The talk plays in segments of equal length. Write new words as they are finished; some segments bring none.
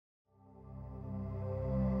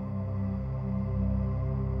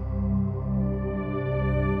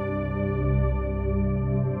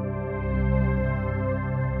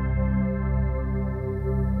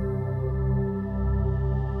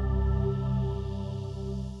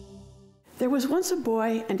There was once a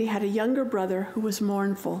boy, and he had a younger brother who was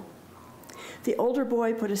mournful. The older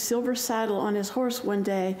boy put a silver saddle on his horse one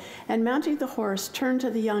day, and mounting the horse, turned to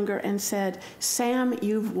the younger and said, "Sam,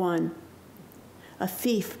 you've won." A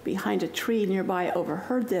thief behind a tree nearby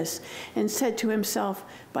overheard this and said to himself,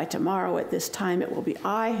 "By tomorrow at this time it will be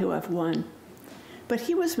I who have won." But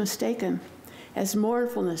he was mistaken, as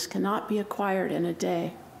mournfulness cannot be acquired in a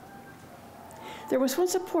day. There was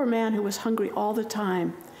once a poor man who was hungry all the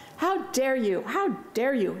time. "How dare you? How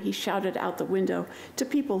dare you?" he shouted out the window to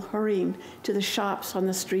people hurrying to the shops on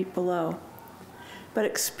the street below. But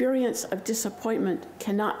experience of disappointment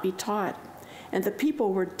cannot be taught, and the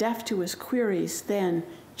people were deaf to his queries then,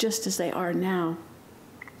 just as they are now.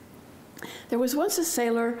 There was once a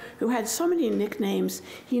sailor who had so many nicknames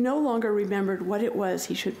he no longer remembered what it was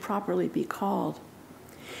he should properly be called.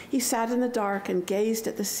 He sat in the dark and gazed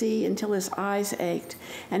at the sea until his eyes ached,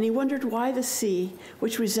 and he wondered why the sea,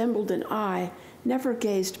 which resembled an eye, never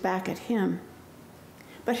gazed back at him.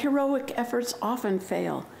 But heroic efforts often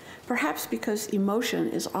fail, perhaps because emotion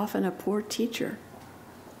is often a poor teacher.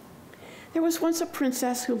 There was once a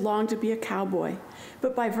princess who longed to be a cowboy,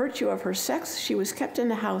 but by virtue of her sex, she was kept in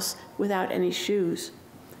the house without any shoes.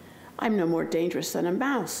 "I'm no more dangerous than a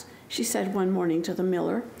mouse," she said one morning to the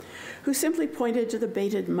miller, who simply pointed to the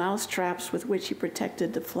baited mouse traps with which he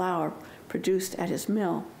protected the flour produced at his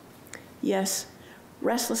mill. Yes,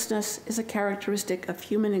 restlessness is a characteristic of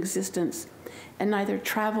human existence, and neither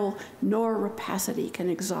travel nor rapacity can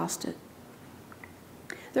exhaust it.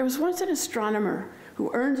 There was once an astronomer who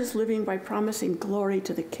earned his living by promising glory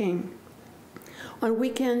to the king. On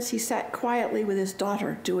weekends, he sat quietly with his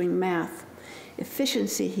daughter doing math.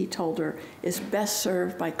 Efficiency, he told her, is best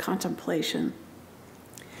served by contemplation.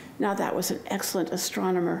 Now that was an excellent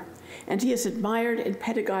astronomer, and he is admired in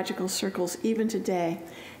pedagogical circles even today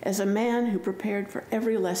as a man who prepared for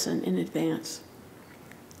every lesson in advance.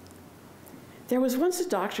 There was once a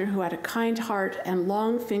doctor who had a kind heart and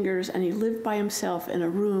long fingers, and he lived by himself in a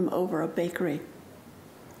room over a bakery.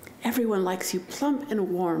 "Everyone likes you plump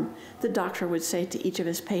and warm," the doctor would say to each of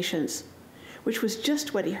his patients, which was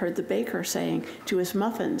just what he heard the baker saying to his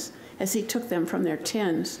muffins as he took them from their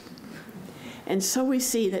tins. And so we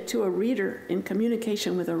see that to a reader in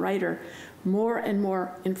communication with a writer, more and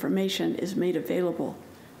more information is made available.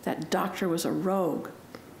 That doctor was a rogue.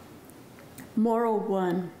 Moral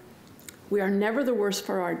 1, we are never the worse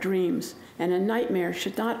for our dreams, and a nightmare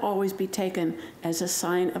should not always be taken as a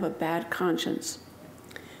sign of a bad conscience.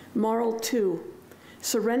 Moral 2,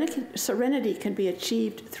 serenity can be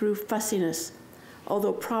achieved through fussiness,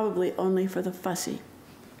 although probably only for the fussy.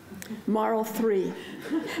 Moral 3,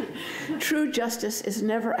 true justice is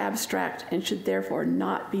never abstract and should therefore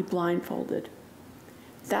not be blindfolded.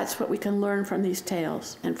 That's what we can learn from these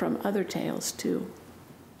tales and from other tales too.